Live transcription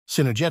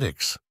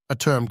Synergetics, a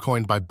term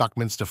coined by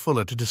Buckminster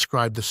Fuller to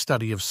describe the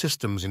study of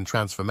systems in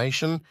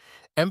transformation,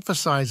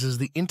 emphasizes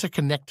the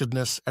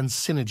interconnectedness and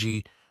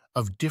synergy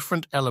of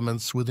different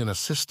elements within a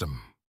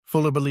system.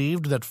 Fuller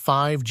believed that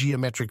 5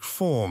 geometric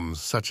forms,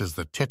 such as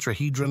the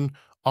tetrahedron,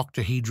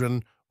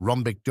 octahedron,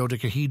 rhombic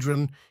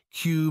dodecahedron,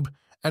 cube,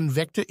 and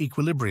vector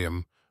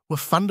equilibrium, were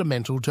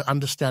fundamental to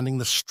understanding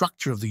the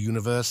structure of the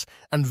universe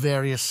and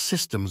various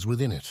systems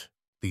within it.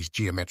 These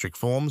geometric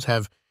forms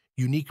have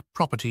unique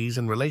properties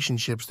and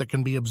relationships that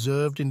can be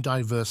observed in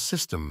diverse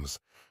systems,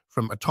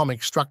 from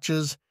atomic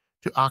structures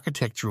to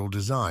architectural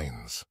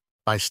designs.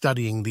 By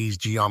studying these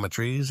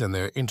geometries and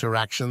their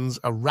interactions,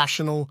 a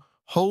rational,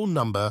 whole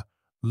number,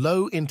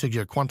 low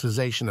integer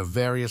quantization of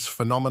various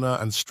phenomena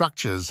and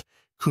structures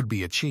could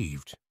be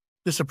achieved.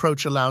 This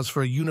approach allows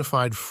for a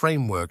unified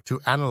framework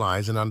to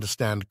analyze and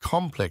understand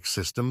complex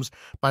systems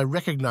by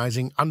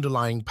recognizing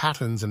underlying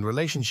patterns and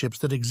relationships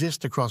that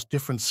exist across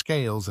different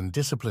scales and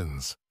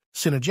disciplines.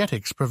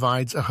 Synergetics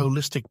provides a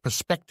holistic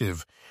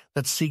perspective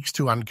that seeks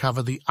to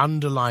uncover the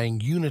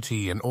underlying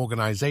unity and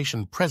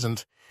organization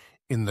present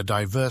in the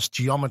diverse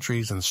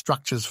geometries and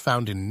structures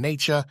found in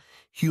nature,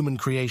 human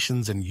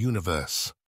creations, and universe.